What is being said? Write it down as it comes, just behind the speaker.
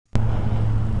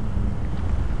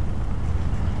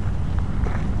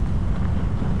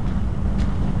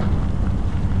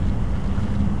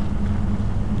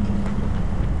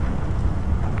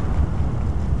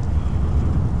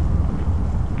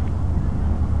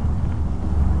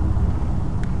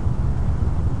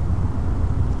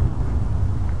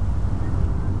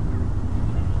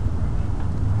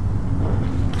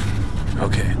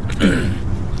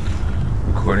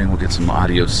some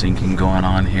audio syncing going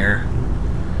on here.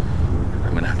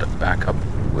 I'm gonna have to back up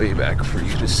way back for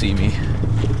you to see me.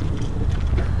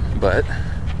 But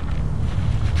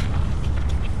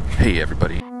hey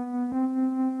everybody.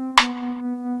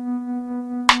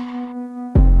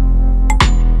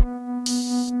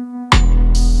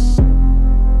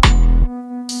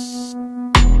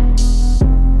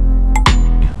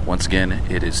 Once again,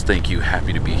 it is thank you,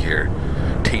 happy to be here,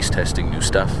 taste testing new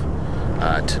stuff.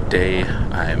 Today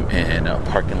I'm in a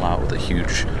parking lot with a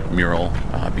huge mural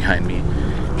behind me,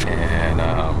 and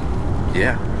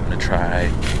yeah, I'm gonna try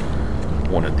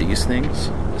one of these things.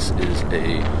 This is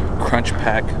a Crunch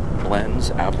Pack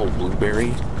Blendz Apple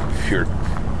Blueberry Fruit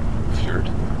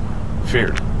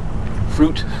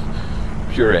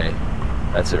Puree.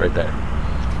 That's it right there.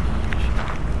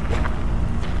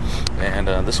 And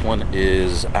this one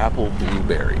is Apple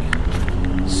Blueberry.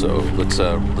 So let's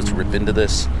rip into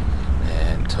this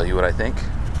and tell you what I think.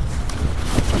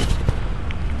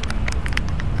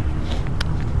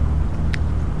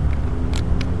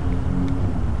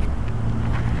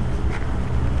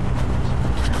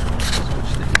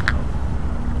 Switch the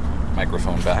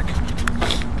microphone back.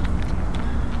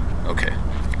 Okay.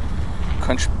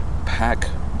 Crunch Pack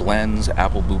Blendz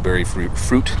Apple Blueberry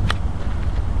Fruit.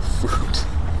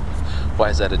 Why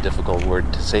is that a difficult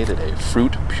word to say today?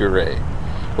 Fruit puree.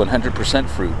 100%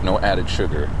 fruit, no added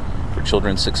sugar. For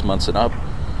children 6 months and up.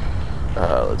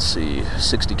 Let's see,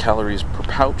 60 calories per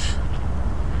pouch.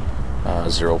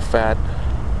 0 fat,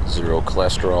 0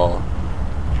 cholesterol,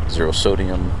 0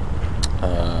 sodium,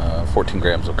 14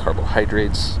 grams of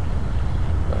carbohydrates,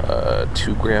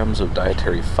 2 grams of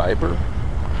dietary fiber.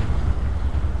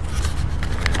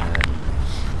 And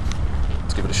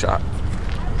let's give it a shot.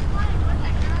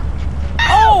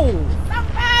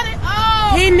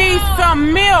 He needs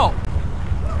some milk.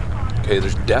 Okay,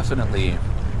 there's definitely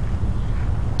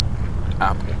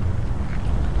apple.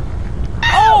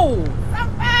 Oh!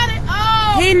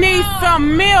 He needs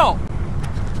some milk.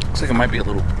 Looks like it might be a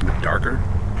little darker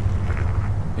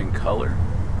in color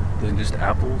than just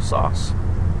apple sauce.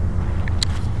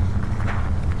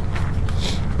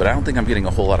 But I don't think I'm getting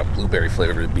a whole lot of blueberry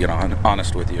flavor, to be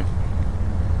honest with you.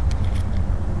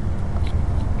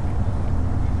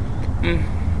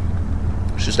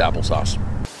 It's just applesauce.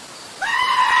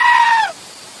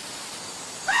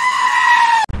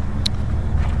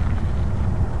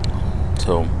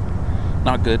 So,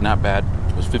 not good, not bad.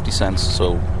 It was 50 cents,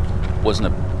 so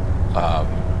wasn't a,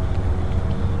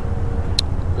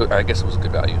 I guess it was a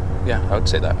good value. Yeah, I would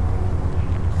say that.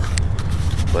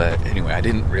 But anyway, I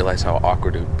didn't realize how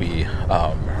awkward it would be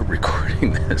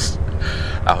recording this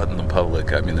out in the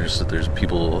public. I mean, there's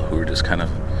people who are just kind of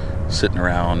sitting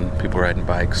around, people riding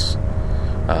bikes,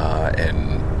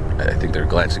 and I think they're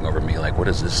glancing over me like, what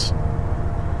is this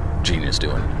genius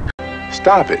doing?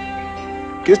 Stop it.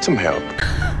 Get some help.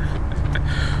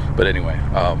 But anyway,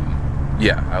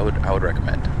 yeah, I would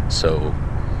recommend. So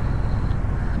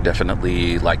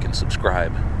definitely like and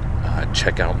subscribe.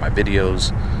 Check out my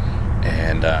videos,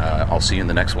 and I'll see you in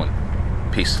the next one.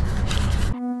 Peace.